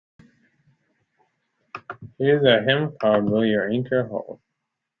Here's a hymn called Will Your Anchor Hold.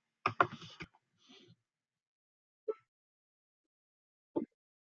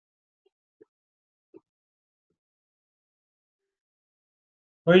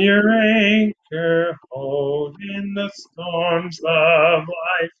 Will your anchor hold in the storms of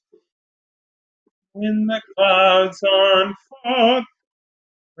life? When the clouds unfold,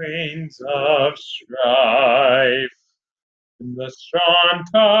 rains of strife, when the strong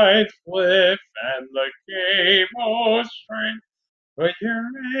tides lift and the cables strain, will your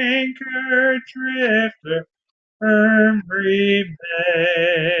anchor drifter firm remain?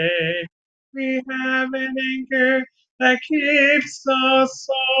 We have an anchor that keeps us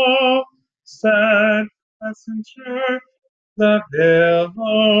all steadfast and sure. The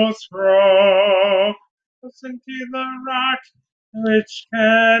billows roll. Listen to the rock which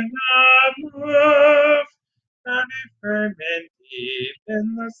cannot move. Founded firm and deep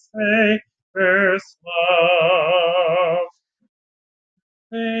in the Savior's love.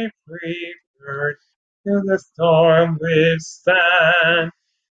 They free bird till the storm withstand.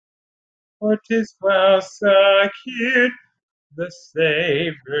 For 'tis well secured the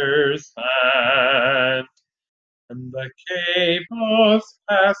Savior's hand. And the cables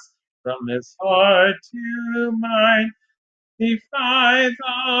pass from his heart to mine. Defy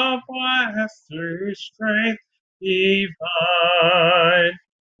the blast through strength divine.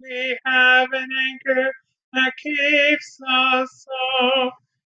 We have an anchor that keeps us so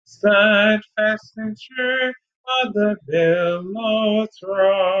steadfast and sure while the billows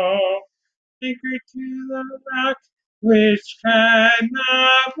roll. Anchor to the rock which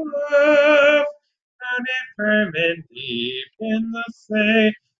cannot move, founded firm and deep in the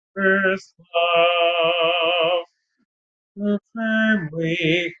Savior's love. The firm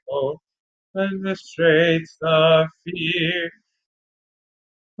we hold in the straits of fear,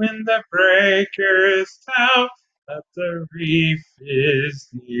 when the breakers tell that the reef is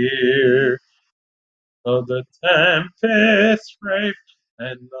near. Though the tempest rage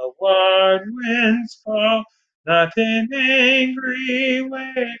and the wide winds fall, not in angry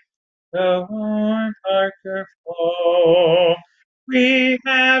wave the warm darker flow. We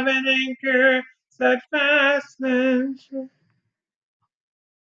have an anchor set fast and sure.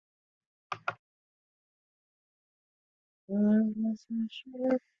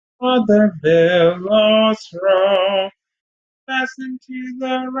 On the billows roll, fastened to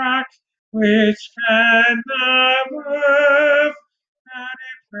the rock which cannot move,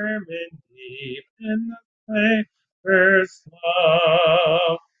 founded firm and deep in the Savior's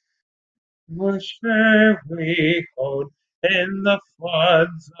love. More sure we hold in the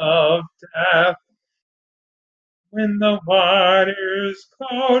floods of death, when the waters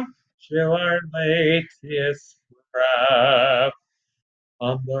cold chill our latest breath.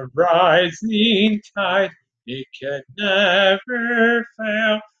 On the rising tide, it can never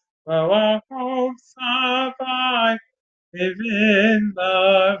fail, while our hopes abide within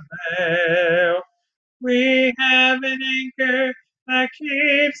the veil. We have an anchor that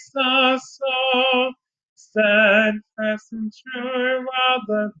keeps us so steadfast and sure while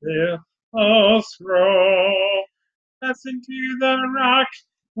the billows roll. Listen to the rock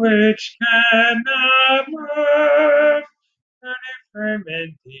which cannot move, turning firm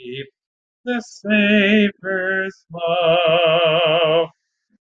and deep the Savior's love.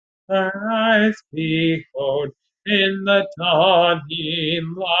 Our eyes behold in the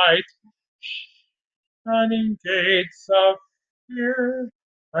dawning light, shining gates of fear,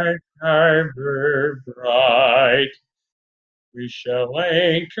 like harbor bright. We shall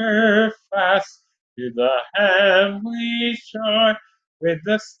anchor fast to the heavenly shore, with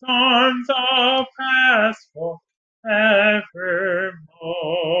the storms all pass forevermore.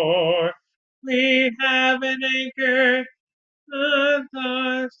 We have an anchor at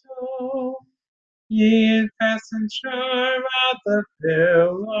the shore. Ye fasten sure while the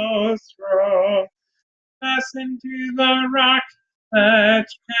billows roll. Fasten to the rock that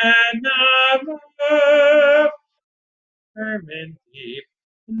cannot move. Firm and deep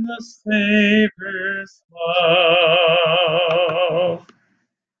in the Savior's love.